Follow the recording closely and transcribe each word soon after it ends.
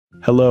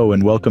Hello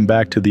and welcome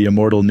back to the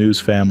Immortal News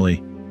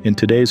family. In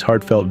today's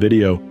heartfelt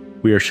video,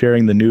 we are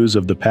sharing the news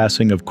of the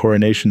passing of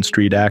Coronation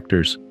Street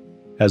actors.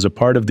 As a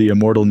part of the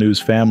Immortal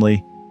News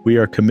family, we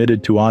are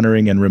committed to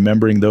honoring and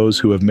remembering those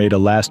who have made a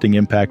lasting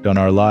impact on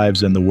our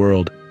lives and the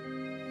world.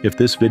 If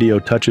this video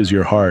touches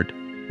your heart,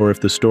 or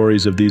if the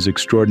stories of these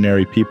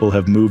extraordinary people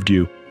have moved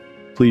you,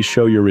 please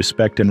show your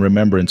respect and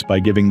remembrance by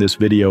giving this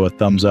video a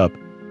thumbs up.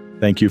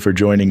 Thank you for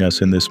joining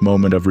us in this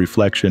moment of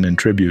reflection and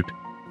tribute.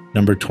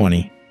 Number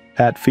 20.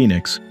 Pat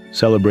Phoenix,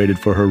 celebrated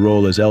for her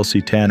role as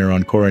Elsie Tanner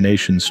on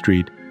Coronation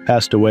Street,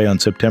 passed away on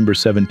September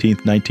 17,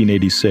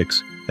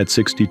 1986, at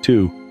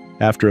 62,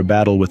 after a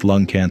battle with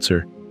lung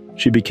cancer.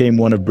 She became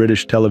one of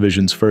British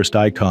television's first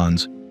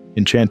icons,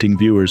 enchanting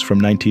viewers from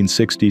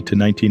 1960 to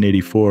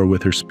 1984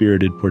 with her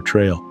spirited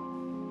portrayal.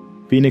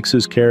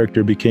 Phoenix's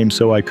character became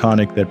so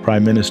iconic that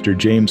Prime Minister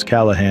James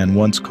Callaghan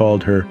once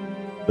called her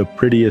the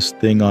prettiest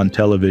thing on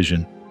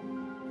television.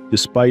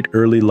 Despite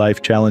early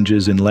life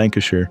challenges in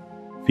Lancashire,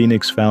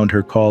 Phoenix found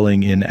her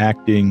calling in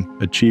acting,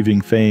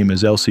 achieving fame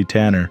as Elsie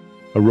Tanner,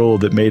 a role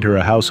that made her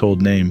a household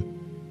name.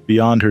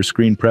 Beyond her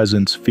screen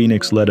presence,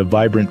 Phoenix led a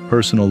vibrant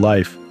personal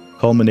life,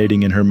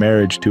 culminating in her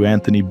marriage to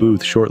Anthony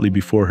Booth shortly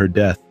before her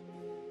death.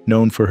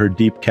 Known for her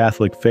deep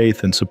Catholic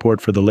faith and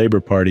support for the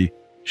Labour Party,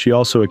 she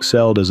also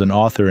excelled as an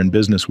author and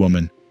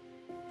businesswoman.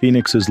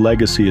 Phoenix's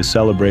legacy is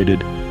celebrated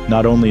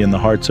not only in the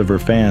hearts of her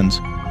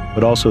fans,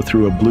 but also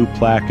through a blue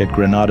plaque at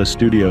Granada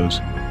Studios,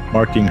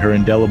 marking her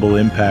indelible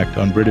impact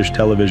on British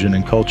television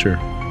and culture.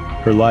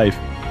 Her life,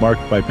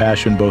 marked by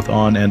passion both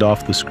on and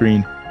off the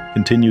screen,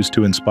 continues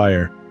to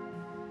inspire.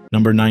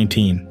 Number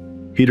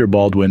 19. Peter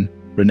Baldwin,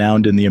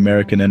 renowned in the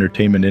American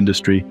entertainment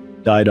industry,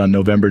 died on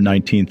November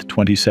 19,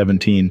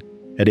 2017,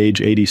 at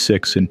age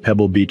 86 in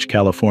Pebble Beach,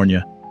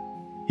 California.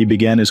 He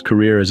began his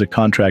career as a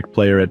contract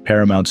player at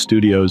Paramount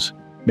Studios,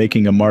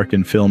 making a mark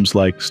in films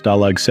like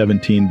Stalag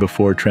 17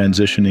 before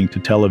transitioning to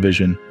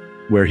television,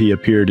 where he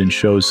appeared in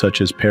shows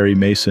such as Perry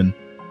Mason.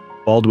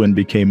 Baldwin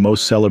became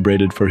most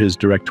celebrated for his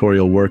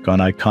directorial work on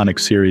iconic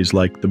series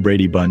like The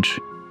Brady Bunch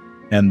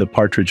and The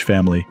Partridge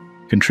Family,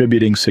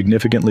 contributing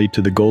significantly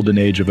to the golden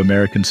age of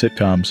American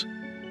sitcoms.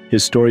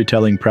 His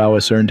storytelling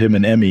prowess earned him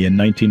an Emmy in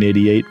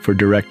 1988 for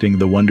directing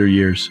The Wonder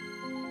Years.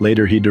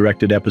 Later, he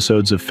directed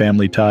episodes of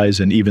Family Ties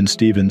and Even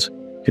Stevens,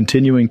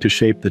 continuing to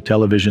shape the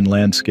television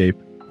landscape.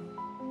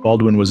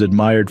 Baldwin was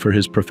admired for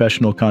his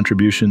professional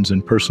contributions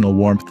and personal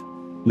warmth,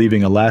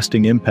 leaving a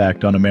lasting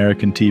impact on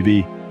American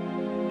TV.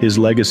 His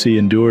legacy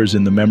endures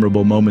in the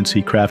memorable moments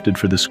he crafted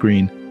for the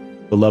screen,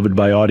 beloved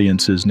by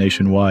audiences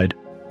nationwide.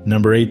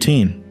 Number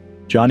 18.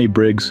 Johnny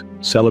Briggs,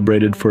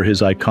 celebrated for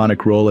his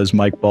iconic role as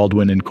Mike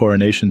Baldwin in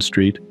Coronation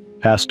Street,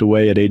 passed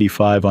away at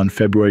 85 on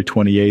February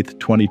 28,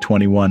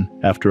 2021,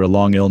 after a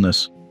long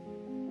illness.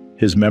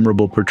 His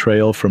memorable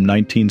portrayal from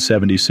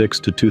 1976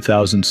 to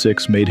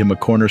 2006 made him a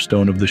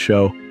cornerstone of the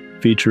show,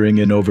 featuring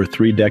in over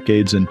 3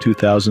 decades and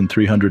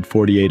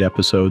 2,348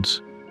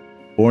 episodes.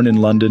 Born in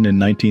London in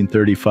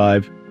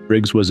 1935,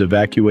 Briggs was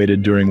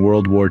evacuated during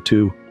World War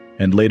II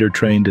and later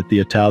trained at the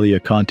Italia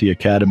Conti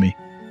Academy.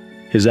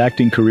 His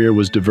acting career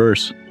was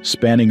diverse,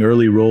 spanning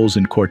early roles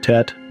in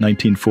Quartet,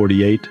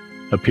 1948,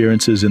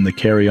 appearances in the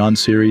Carry On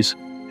series,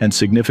 and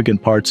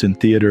significant parts in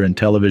theater and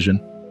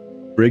television.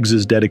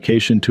 Briggs's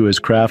dedication to his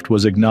craft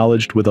was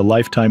acknowledged with a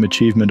Lifetime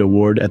Achievement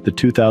Award at the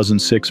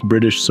 2006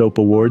 British Soap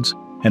Awards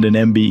and an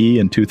MBE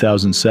in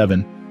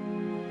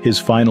 2007. His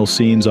final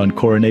scenes on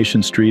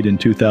Coronation Street in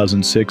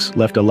 2006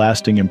 left a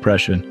lasting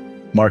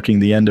impression, marking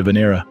the end of an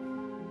era.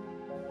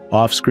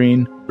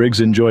 Off-screen,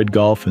 Briggs enjoyed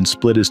golf and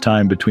split his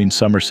time between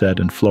Somerset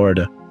and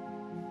Florida.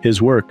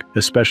 His work,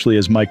 especially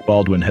as Mike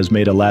Baldwin, has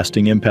made a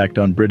lasting impact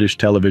on British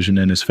television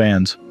and his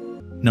fans.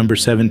 Number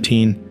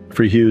 17.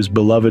 Geoffrey Hughes,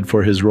 beloved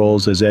for his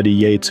roles as Eddie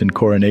Yates in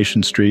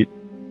Coronation Street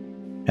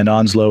and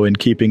Onslow in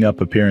Keeping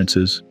Up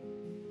appearances,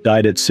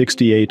 died at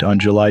 68 on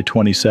July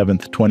 27,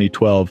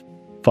 2012,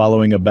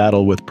 following a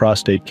battle with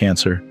prostate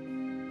cancer.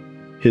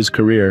 His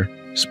career,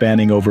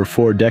 spanning over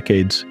 4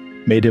 decades,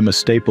 made him a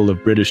staple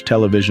of British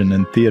television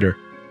and theatre.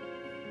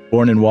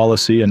 Born in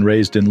Wallasey and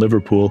raised in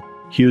Liverpool,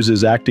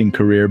 Hughes's acting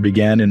career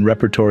began in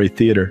repertory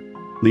theatre,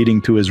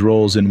 leading to his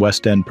roles in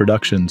West End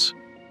productions.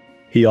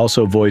 He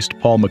also voiced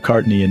Paul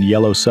McCartney in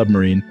Yellow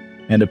Submarine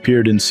and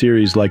appeared in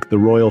series like The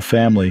Royal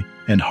Family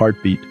and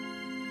Heartbeat.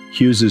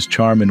 Hughes's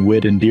charm and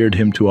wit endeared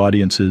him to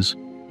audiences,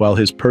 while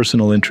his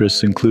personal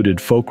interests included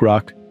folk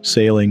rock,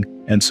 sailing,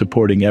 and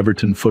supporting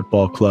Everton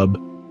Football Club.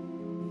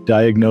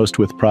 Diagnosed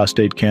with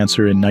prostate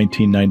cancer in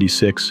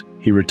 1996,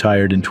 he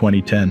retired in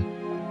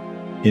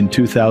 2010. In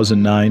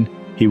 2009,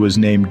 he was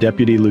named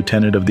Deputy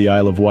Lieutenant of the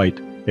Isle of Wight,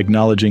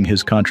 acknowledging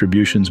his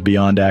contributions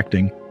beyond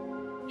acting.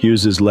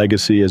 Hughes's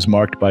legacy is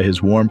marked by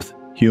his warmth,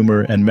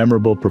 humor, and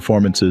memorable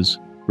performances,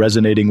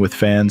 resonating with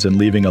fans and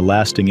leaving a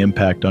lasting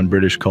impact on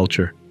British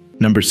culture.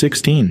 Number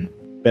 16.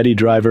 Betty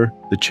Driver,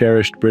 the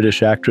cherished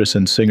British actress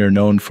and singer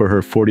known for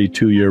her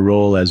 42-year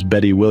role as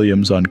Betty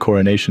Williams on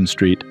Coronation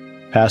Street,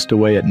 passed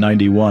away at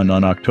 91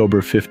 on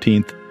October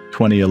 15,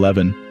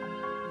 2011.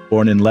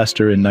 Born in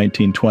Leicester in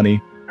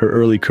 1920, Her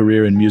early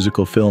career in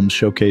musical films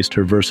showcased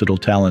her versatile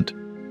talent.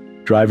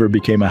 Driver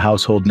became a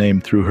household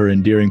name through her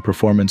endearing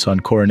performance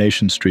on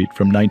Coronation Street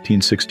from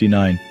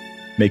 1969,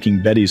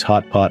 making Betty's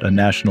Hot Pot a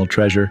national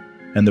treasure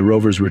and The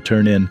Rover's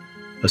Return In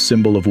a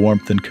symbol of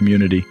warmth and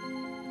community.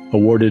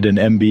 Awarded an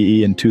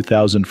MBE in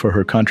 2000 for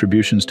her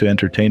contributions to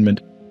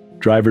entertainment,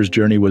 Driver's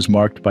journey was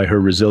marked by her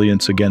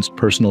resilience against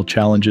personal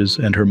challenges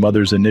and her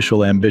mother's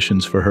initial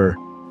ambitions for her.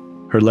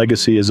 Her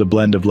legacy is a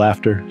blend of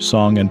laughter,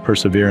 song, and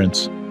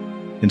perseverance,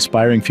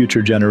 inspiring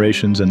future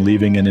generations and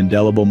leaving an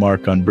indelible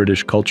mark on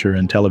British culture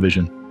and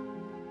television.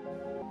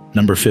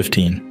 Number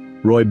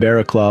 15. Roy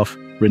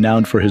Barraclough,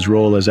 renowned for his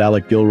role as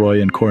Alec Gilroy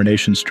in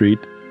Coronation Street,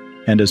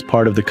 and as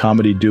part of the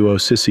comedy duo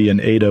Sissy and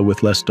Ada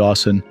with Les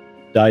Dawson,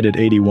 died at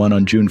 81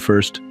 on June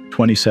 1,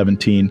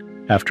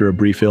 2017, after a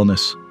brief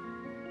illness.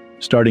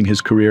 Starting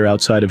his career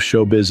outside of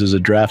showbiz as a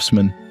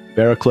draftsman,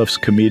 Barraclough's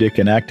comedic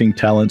and acting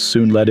talents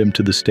soon led him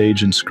to the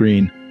stage and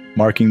screen,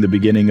 marking the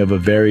beginning of a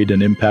varied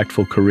and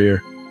impactful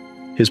career.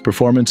 His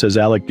performance as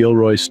Alec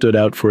Gilroy stood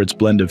out for its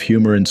blend of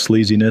humor and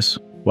sleaziness,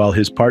 while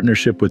his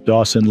partnership with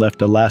Dawson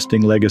left a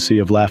lasting legacy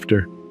of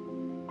laughter.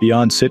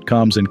 Beyond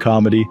sitcoms and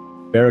comedy,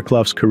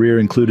 Barraclough's career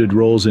included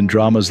roles in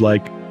dramas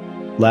like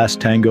Last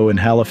Tango in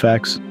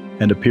Halifax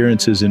and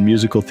appearances in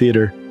musical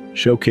theater,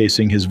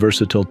 showcasing his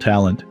versatile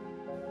talent.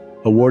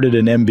 Awarded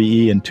an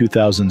MBE in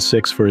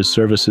 2006 for his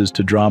services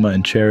to drama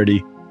and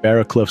charity,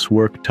 Barraclough's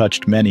work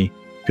touched many,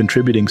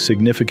 contributing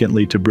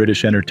significantly to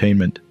British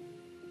entertainment.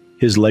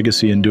 His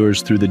legacy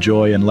endures through the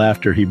joy and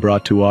laughter he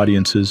brought to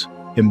audiences,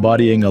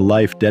 embodying a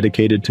life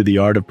dedicated to the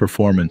art of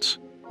performance.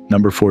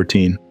 Number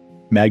 14.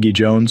 Maggie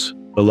Jones,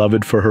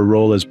 beloved for her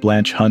role as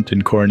Blanche Hunt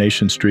in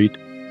Coronation Street,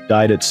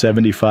 died at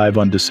 75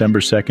 on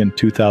December 2,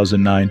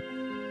 2009.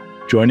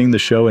 Joining the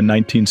show in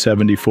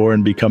 1974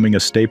 and becoming a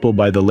staple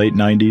by the late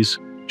 90s,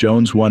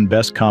 Jones won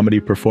Best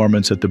Comedy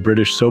Performance at the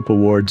British Soap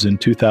Awards in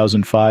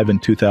 2005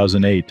 and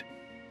 2008.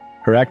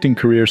 Her acting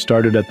career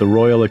started at the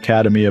Royal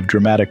Academy of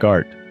Dramatic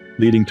Art,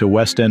 leading to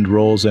West End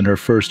roles and her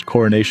first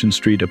Coronation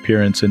Street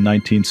appearance in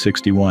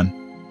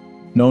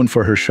 1961. Known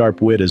for her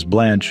sharp wit as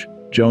Blanche,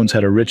 Jones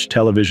had a rich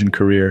television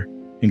career,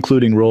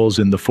 including roles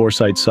in The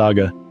Forsyte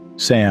Saga,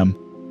 Sam,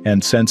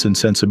 and Sense and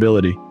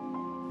Sensibility.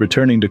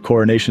 Returning to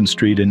Coronation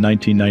Street in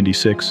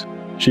 1996,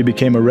 she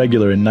became a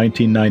regular in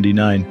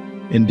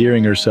 1999,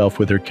 endearing herself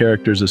with her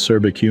character's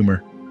acerbic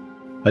humor.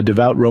 A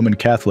devout Roman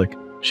Catholic,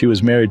 she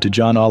was married to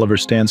John Oliver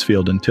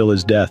Stansfield until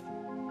his death.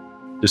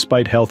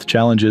 Despite health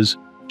challenges,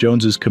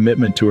 Jones's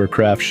commitment to her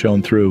craft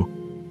shone through,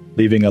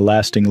 leaving a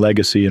lasting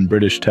legacy in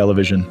British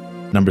television.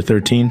 Number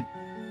 13.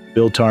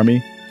 Bill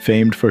Tarmy,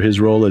 famed for his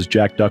role as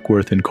Jack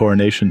Duckworth in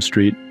Coronation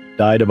Street,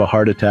 died of a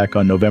heart attack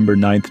on November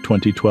 9,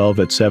 2012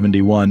 at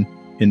 71,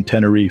 in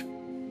Tenerife.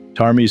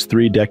 Tarmy's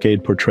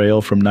three-decade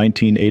portrayal from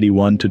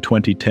 1981 to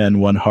 2010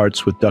 won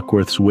hearts with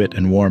Duckworth's wit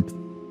and warmth.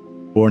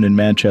 Born in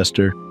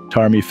Manchester,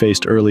 Tarmy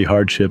faced early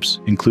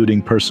hardships,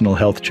 including personal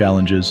health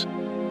challenges.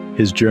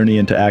 His journey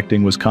into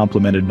acting was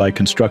complemented by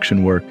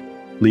construction work,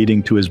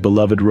 leading to his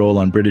beloved role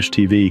on British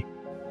TV.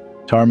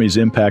 Tarmy's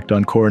impact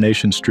on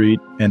Coronation Street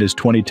and his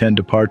 2010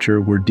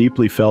 departure were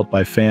deeply felt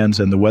by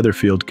fans and the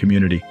Weatherfield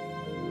community.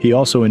 He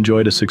also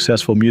enjoyed a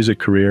successful music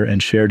career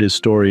and shared his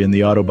story in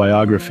the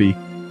autobiography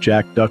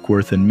Jack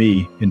Duckworth and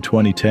Me in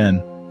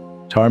 2010.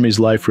 Tarmy's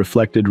life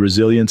reflected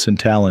resilience and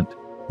talent,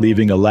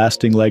 leaving a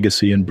lasting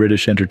legacy in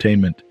British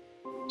entertainment.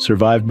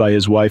 Survived by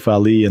his wife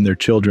Ali and their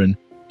children,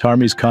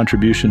 Tarmy's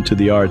contribution to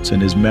the arts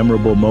and his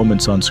memorable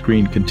moments on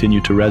screen continue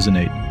to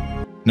resonate.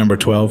 Number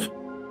 12.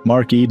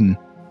 Mark Eden,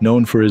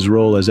 known for his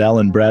role as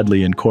Alan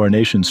Bradley in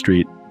Coronation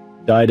Street,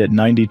 died at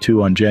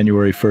 92 on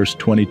January 1,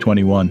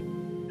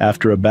 2021,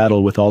 after a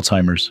battle with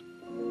Alzheimer's.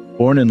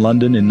 Born in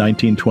London in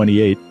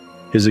 1928,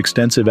 his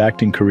extensive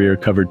acting career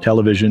covered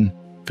television,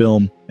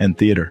 film, and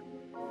theater.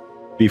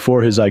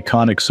 Before his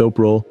iconic soap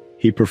role,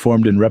 he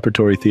performed in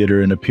repertory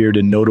theater and appeared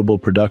in notable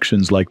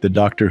productions like the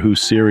Doctor Who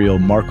serial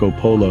Marco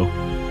Polo,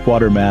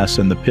 Quatermass,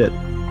 and The Pit,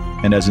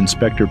 and as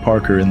Inspector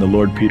Parker in the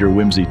Lord Peter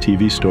Wimsey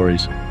TV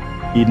stories.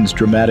 Eden's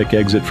dramatic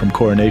exit from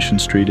Coronation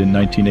Street in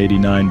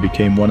 1989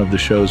 became one of the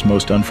show's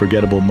most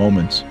unforgettable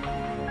moments.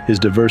 His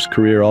diverse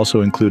career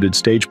also included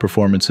stage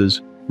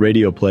performances,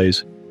 radio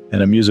plays,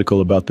 and a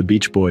musical about the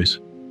Beach Boys.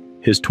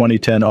 His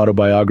 2010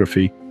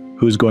 autobiography,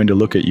 Who's Going to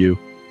Look at You,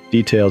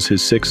 details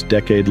his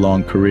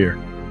 6-decade-long career.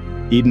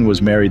 Eden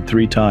was married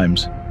 3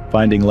 times,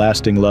 finding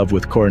lasting love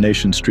with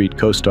Coronation Street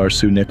co-star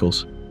Sue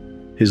Nichols.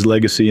 His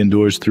legacy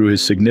endures through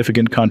his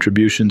significant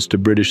contributions to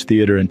British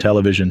theatre and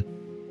television,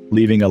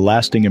 leaving a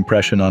lasting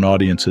impression on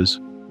audiences.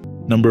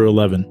 Number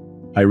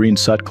 11. Irene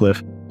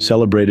Sutcliffe,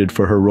 celebrated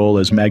for her role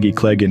as Maggie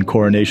Clegg in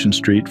Coronation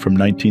Street from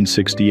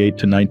 1968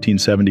 to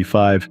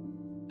 1975,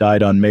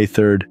 died on May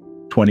 3,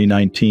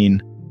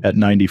 2019, at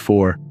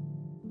 94.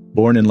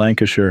 Born in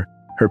Lancashire,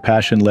 her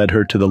passion led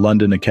her to the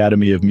London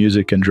Academy of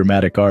Music and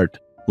Dramatic Art,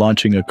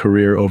 launching a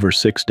career over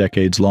 6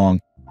 decades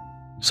long.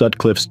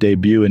 Sutcliffe's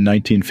debut in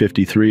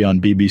 1953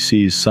 on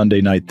BBC's Sunday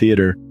Night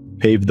Theatre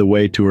paved the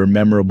way to her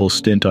memorable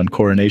stint on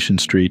Coronation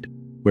Street,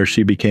 where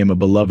she became a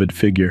beloved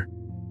figure.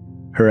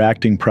 Her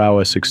acting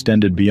prowess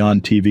extended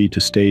beyond TV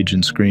to stage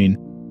and screen,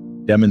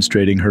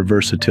 demonstrating her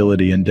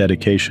versatility and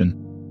dedication.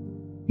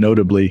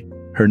 Notably,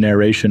 her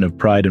narration of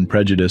Pride and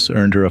Prejudice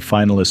earned her a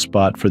finalist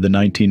spot for the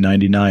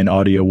 1999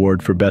 Audie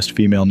Award for Best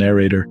Female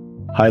Narrator,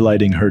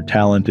 highlighting her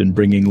talent in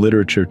bringing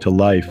literature to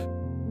life.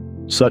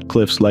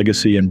 Sutcliffe's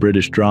legacy in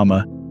British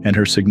drama and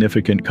her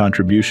significant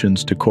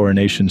contributions to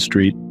Coronation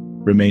Street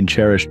remain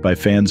cherished by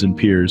fans and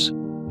peers,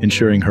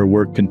 ensuring her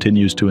work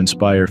continues to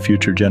inspire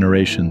future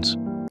generations.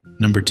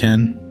 Number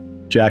 10.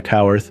 Jack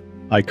Howarth,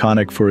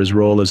 iconic for his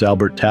role as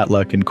Albert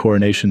Tatlock in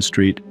Coronation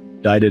Street,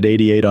 died at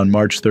 88 on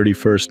March 31,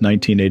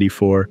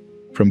 1984,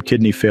 from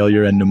kidney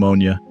failure and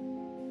pneumonia.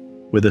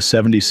 With a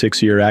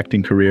 76-year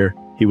acting career,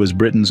 he was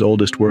Britain's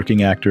oldest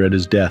working actor at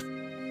his death.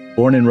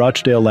 Born in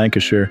Rochdale,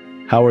 Lancashire,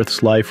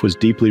 Howarth's life was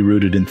deeply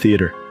rooted in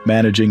theatre,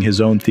 managing his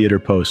own theatre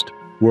post,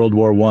 World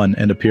War I,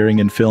 and appearing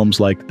in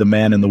films like The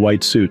Man in the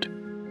White Suit.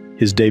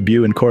 His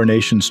debut in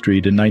Coronation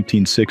Street in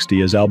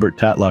 1960 as Albert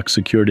Tatlock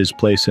secured his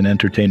place in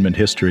entertainment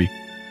history,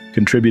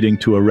 contributing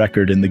to a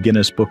record in the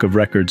Guinness Book of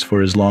Records for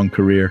his long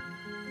career.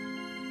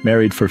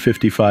 Married for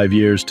 55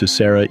 years to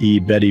Sarah E.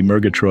 Betty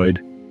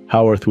Murgatroyd,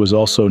 Howarth was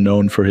also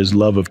known for his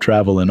love of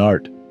travel and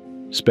art.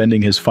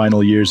 Spending his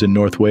final years in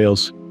North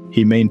Wales,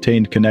 he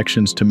maintained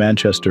connections to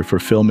Manchester for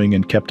filming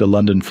and kept a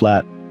London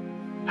flat.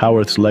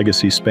 Howarth's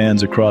legacy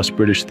spans across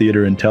British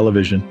theatre and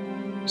television,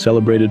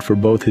 celebrated for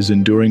both his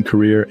enduring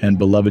career and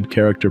beloved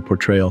character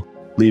portrayal,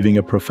 leaving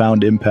a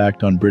profound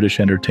impact on British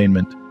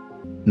entertainment.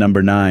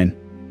 Number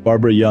 9.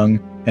 Barbara Young,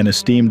 an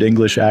esteemed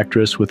English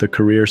actress with a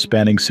career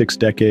spanning 6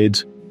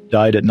 decades,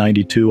 died at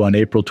 92 on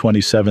April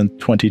 27,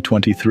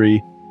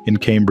 2023, in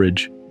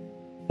Cambridge.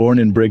 Born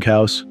in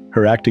Brighouse,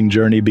 her acting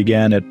journey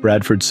began at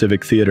Bradford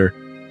Civic Theatre,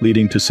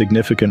 leading to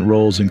significant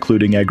roles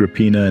including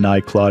Agrippina in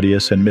I,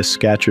 Claudius and Miss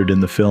Scatcherd in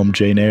the film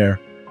Jane Eyre.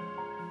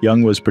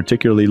 Young was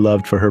particularly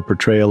loved for her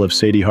portrayal of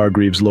Sadie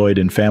Hargreaves Lloyd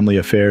in Family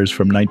Affairs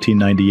from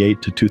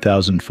 1998 to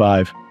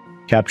 2005,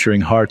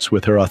 capturing hearts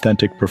with her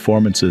authentic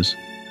performances.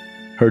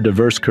 Her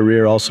diverse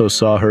career also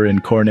saw her in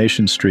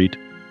Coronation Street,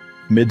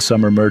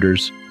 Midsummer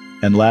Murders,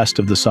 and Last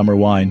of the Summer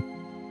Wine,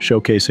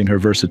 showcasing her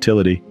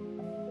versatility.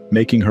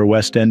 Making her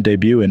West End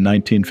debut in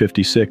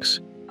 1956,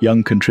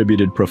 Young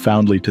contributed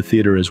profoundly to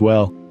theatre as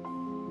well.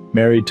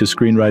 Married to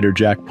screenwriter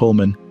Jack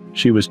Pullman,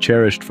 she was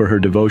cherished for her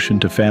devotion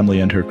to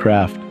family and her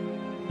craft.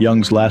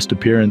 Young's last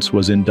appearance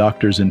was in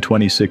Doctors in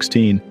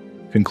 2016,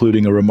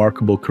 concluding a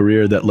remarkable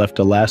career that left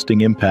a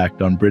lasting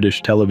impact on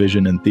British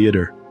television and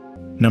theatre.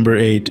 Number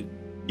 8.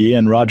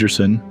 Ian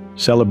Rogerson,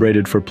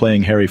 celebrated for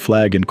playing Harry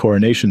Flagg in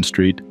Coronation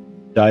Street,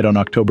 died on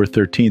October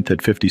 13th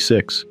at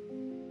 56.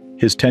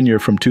 His tenure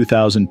from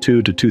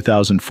 2002 to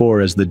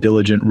 2004 as the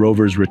diligent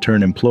Rovers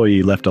Return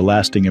employee left a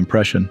lasting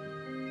impression.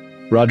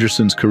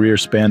 Rogerson's career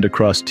spanned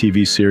across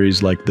TV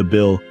series like The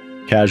Bill,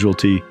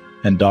 Casualty,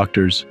 and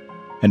Doctors,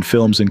 and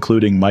films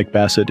including Mike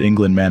Bassett,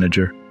 England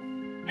Manager.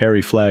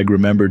 Harry Flagg,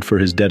 remembered for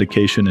his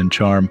dedication and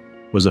charm,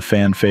 was a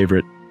fan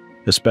favorite,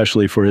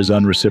 especially for his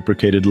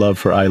unreciprocated love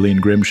for Eileen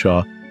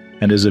Grimshaw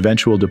and his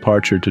eventual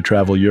departure to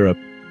travel Europe.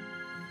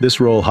 This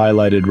role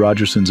highlighted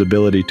Rogerson's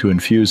ability to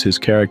infuse his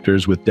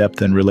characters with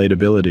depth and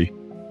relatability.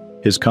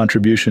 His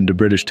contribution to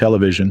British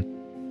television,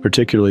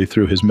 particularly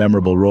through his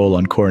memorable role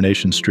on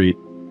Coronation Street,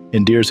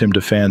 endears him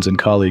to fans and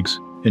colleagues,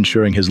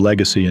 ensuring his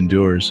legacy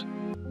endures.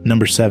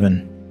 Number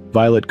 7.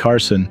 Violet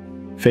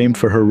Carson, famed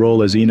for her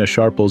role as Ena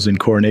Sharples in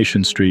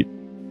Coronation Street,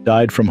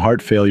 died from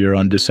heart failure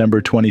on December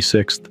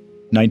 26,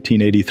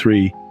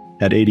 1983,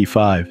 at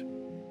 85.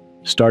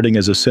 Starting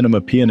as a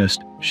cinema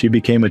pianist, she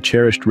became a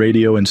cherished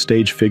radio and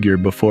stage figure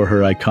before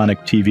her iconic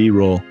TV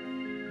role.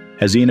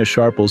 As Ena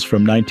Sharples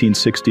from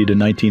 1960 to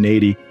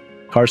 1980,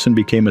 Carson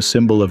became a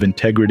symbol of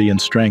integrity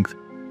and strength,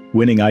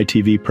 winning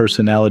ITV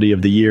Personality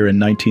of the Year in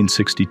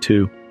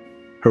 1962.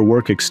 Her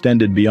work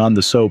extended beyond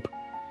the soap,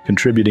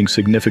 contributing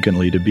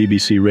significantly to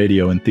BBC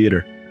radio and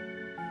theatre.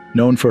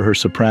 Known for her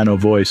soprano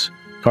voice,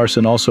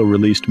 Carson also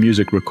released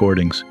music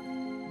recordings.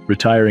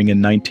 Retiring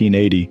in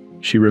 1980,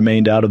 she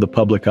remained out of the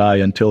public eye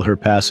until her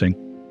passing,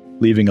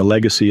 leaving a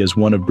legacy as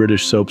one of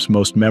British soap's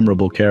most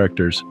memorable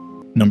characters.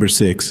 Number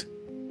 6.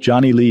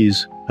 Johnny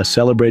Lees, a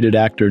celebrated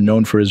actor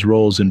known for his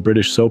roles in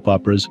British soap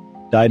operas,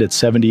 died at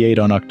 78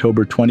 on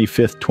October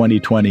 25,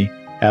 2020,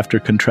 after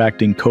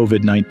contracting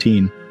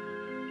COVID-19.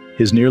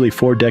 His nearly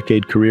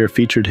 4-decade career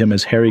featured him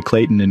as Harry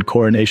Clayton in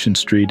Coronation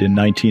Street in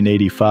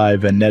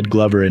 1985 and Ned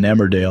Glover in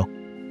Emmerdale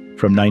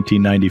from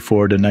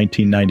 1994 to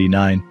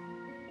 1999,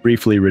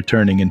 briefly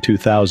returning in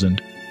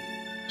 2000.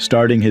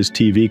 Starting his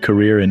TV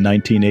career in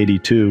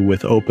 1982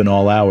 with Open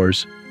All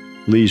Hours,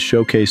 Lees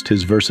showcased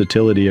his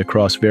versatility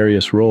across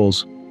various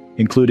roles,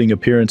 including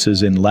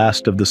appearances in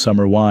Last of the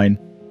Summer Wine,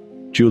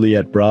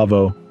 Juliet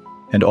Bravo,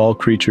 and All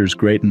Creatures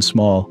Great and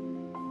Small.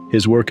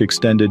 His work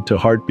extended to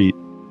Heartbeat,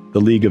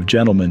 The League of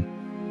Gentlemen,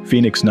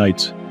 Phoenix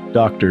Nights,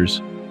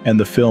 Doctors, and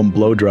the film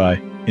Blow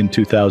Dry in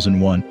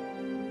 2001.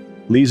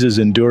 Lees's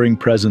enduring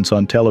presence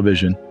on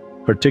television,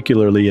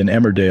 particularly in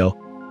Emmerdale,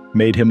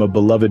 made him a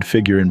beloved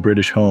figure in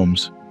British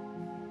homes.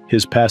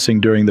 His passing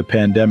during the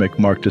pandemic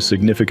marked a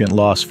significant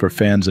loss for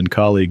fans and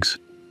colleagues,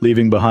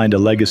 leaving behind a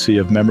legacy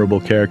of memorable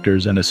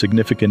characters and a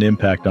significant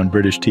impact on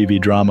British TV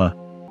drama.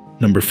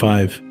 Number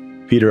 5.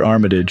 Peter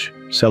Armitage,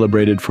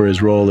 celebrated for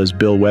his role as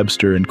Bill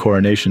Webster in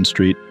Coronation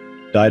Street,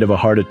 died of a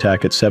heart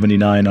attack at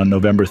 79 on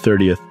November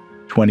 30,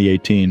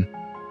 2018.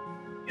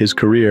 His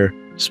career,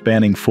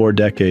 spanning 4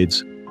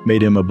 decades,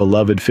 made him a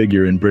beloved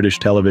figure in British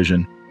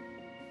television.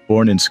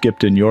 Born in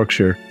Skipton,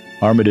 Yorkshire,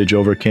 Armitage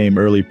overcame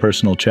early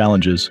personal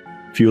challenges,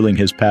 fueling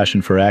his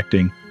passion for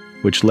acting,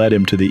 which led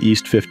him to the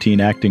East 15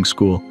 Acting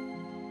School.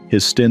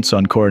 His stints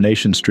on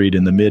Coronation Street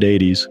in the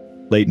mid-80s,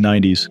 late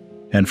 90s,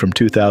 and from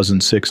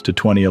 2006 to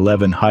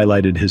 2011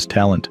 highlighted his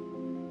talent.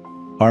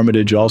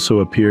 Armitage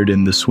also appeared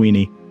in The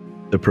Sweeney,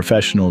 The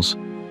Professionals,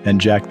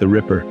 and Jack the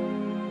Ripper.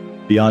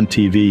 Beyond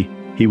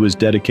TV, he was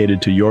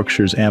dedicated to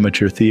Yorkshire's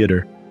amateur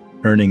theatre,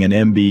 earning an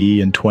MBE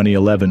in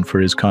 2011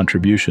 for his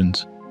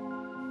contributions.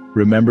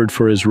 Remembered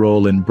for his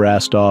role in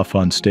Brassed Off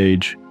on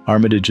stage,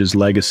 Armitage's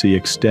legacy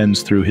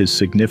extends through his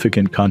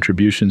significant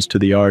contributions to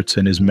the arts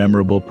and his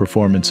memorable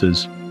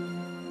performances.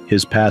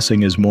 His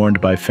passing is mourned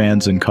by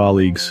fans and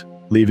colleagues,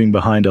 leaving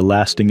behind a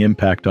lasting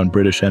impact on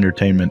British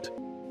entertainment.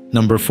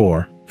 Number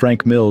 4.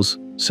 Frank Mills,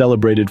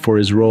 celebrated for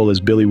his role as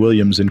Billy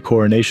Williams in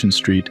Coronation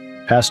Street,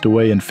 passed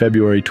away in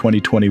February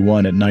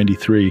 2021 at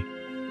 93.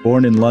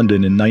 Born in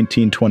London in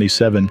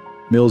 1927,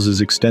 Mills's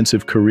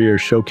extensive career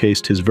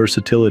showcased his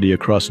versatility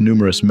across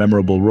numerous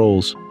memorable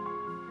roles.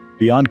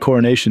 Beyond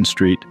Coronation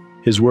Street,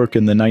 his work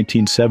in the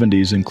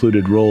 1970s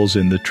included roles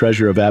in The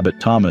Treasure of Abbot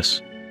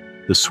Thomas,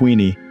 The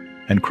Sweeney,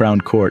 and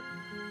Crown Court.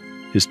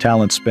 His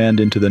talent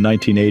spanned into the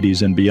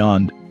 1980s and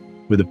beyond,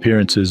 with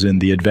appearances in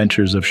The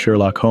Adventures of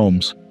Sherlock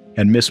Holmes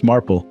and Miss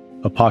Marple,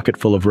 A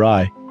Pocketful of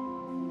Rye,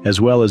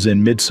 as well as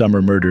in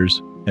Midsummer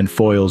Murders and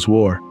Foyle's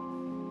War.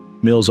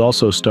 Mills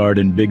also starred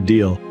in Big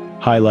Deal,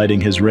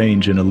 highlighting his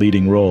range in a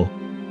leading role.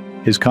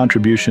 His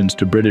contributions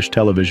to British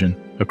television,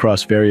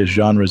 across various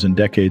genres and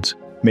decades,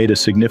 made a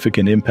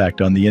significant impact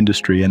on the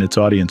industry and its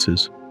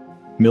audiences.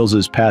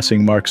 Mills's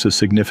passing marks a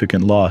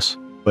significant loss,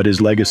 but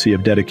his legacy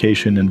of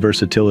dedication and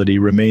versatility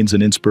remains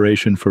an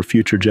inspiration for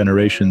future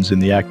generations in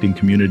the acting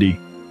community.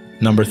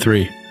 Number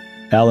 3.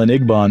 Alan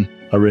Igbon,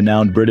 a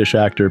renowned British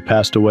actor,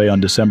 passed away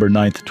on December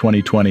 9,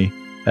 2020,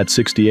 at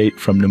 68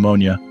 from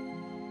pneumonia.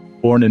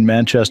 Born in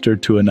Manchester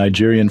to a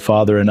Nigerian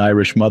father and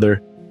Irish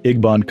mother,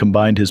 Igbon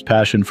combined his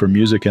passion for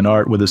music and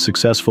art with a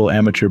successful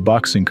amateur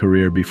boxing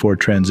career before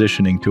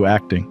transitioning to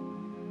acting.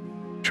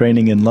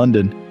 Training in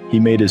London, he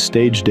made his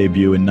stage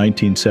debut in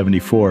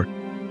 1974,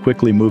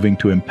 quickly moving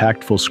to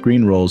impactful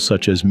screen roles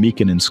such as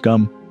Meakin in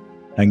Scum,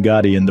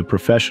 Angadi in The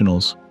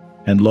Professionals,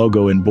 and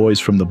Logo in Boys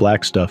from the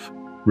Black Stuff,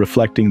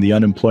 reflecting the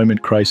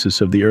unemployment crisis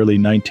of the early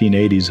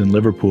 1980s in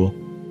Liverpool.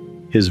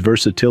 His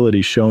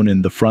versatility shone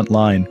in The Front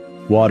Line,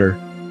 Water,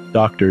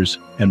 Doctors,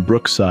 and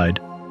Brookside,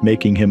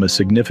 making him a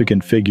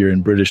significant figure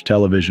in British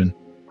television.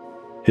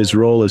 His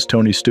role as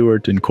Tony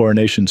Stewart in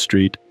Coronation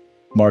Street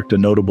marked a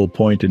notable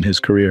point in his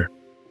career.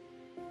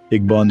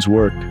 Igbon's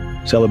work,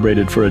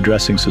 celebrated for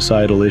addressing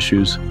societal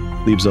issues,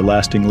 leaves a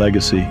lasting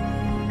legacy.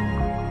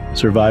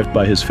 Survived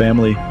by his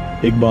family,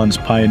 Igbon's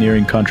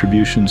pioneering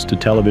contributions to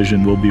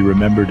television will be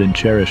remembered and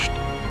cherished.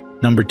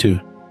 Number 2.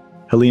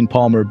 Helene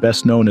Palmer,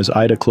 best known as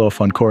Ida Clough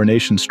on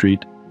Coronation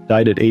Street,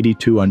 died at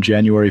 82 on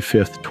January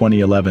 5,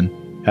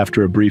 2011,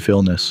 after a brief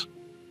illness.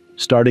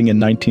 Starting in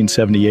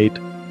 1978,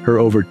 her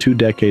over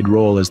 2-decade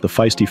role as the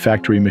feisty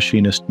factory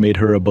machinist made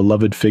her a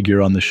beloved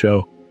figure on the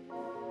show.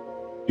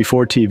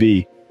 Before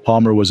TV,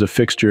 Palmer was a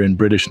fixture in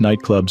British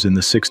nightclubs in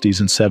the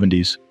 60s and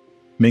 70s,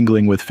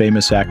 mingling with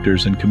famous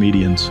actors and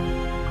comedians.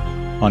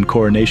 On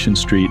Coronation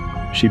Street,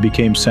 she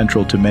became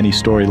central to many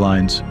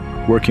storylines,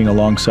 working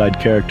alongside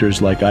characters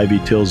like Ivy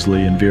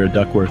Tilsley and Vera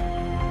Duckworth.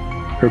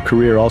 Her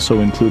career also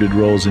included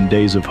roles in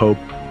Days of Hope,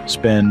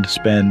 Spend,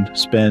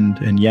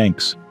 and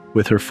Yanks,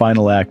 with her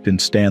final act in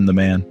Stan the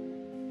Man.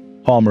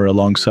 Palmer,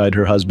 alongside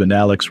her husband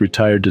Alex,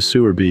 retired to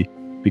Sewerby,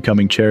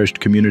 becoming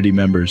cherished community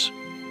members.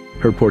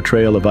 Her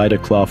portrayal of Ida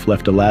Clough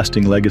left a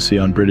lasting legacy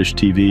on British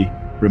TV,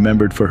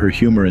 remembered for her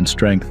humor and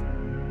strength.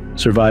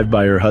 Survived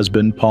by her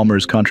husband,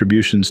 Palmer's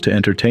contributions to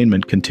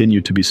entertainment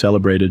continue to be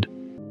celebrated.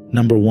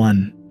 Number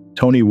 1.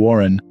 Tony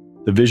Warren,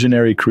 the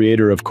visionary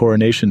creator of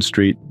Coronation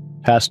Street,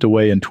 passed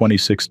away in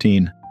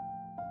 2016.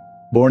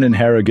 Born in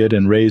Harrogate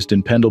and raised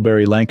in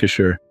Pendlebury,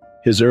 Lancashire,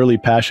 his early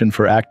passion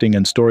for acting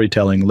and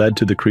storytelling led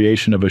to the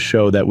creation of a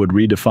show that would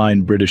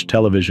redefine British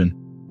television.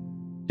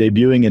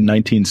 Debuting in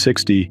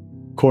 1960,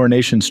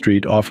 Coronation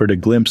Street offered a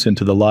glimpse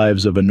into the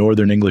lives of a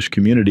Northern English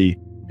community,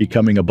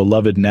 becoming a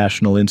beloved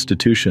national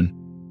institution.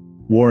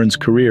 Warren's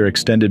career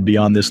extended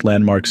beyond this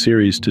landmark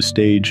series to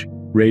stage,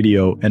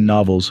 radio, and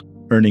novels,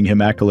 earning him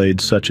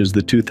accolades such as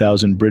the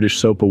 2000 British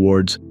Soap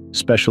Awards,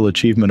 Special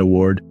Achievement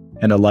Award,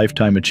 and a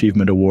Lifetime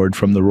Achievement Award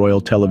from the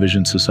Royal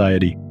Television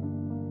Society.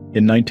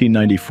 In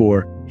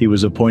 1994, he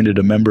was appointed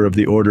a member of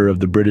the Order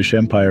of the British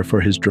Empire for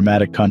his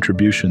dramatic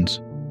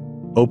contributions.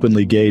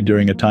 Openly gay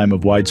during a time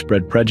of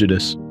widespread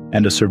prejudice,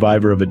 and a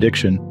survivor of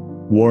addiction,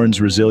 Warren's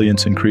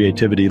resilience and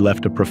creativity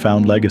left a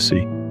profound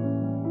legacy.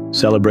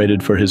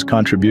 Celebrated for his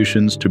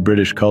contributions to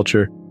British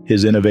culture,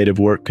 his innovative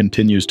work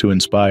continues to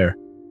inspire.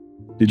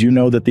 Did you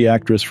know that the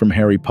actress from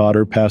Harry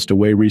Potter passed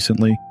away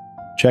recently?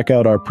 Check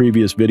out our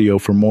previous video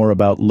for more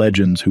about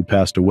legends who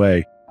passed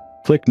away.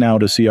 Click now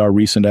to see our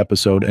recent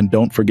episode and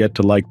don't forget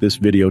to like this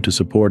video to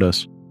support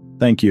us.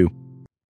 Thank you.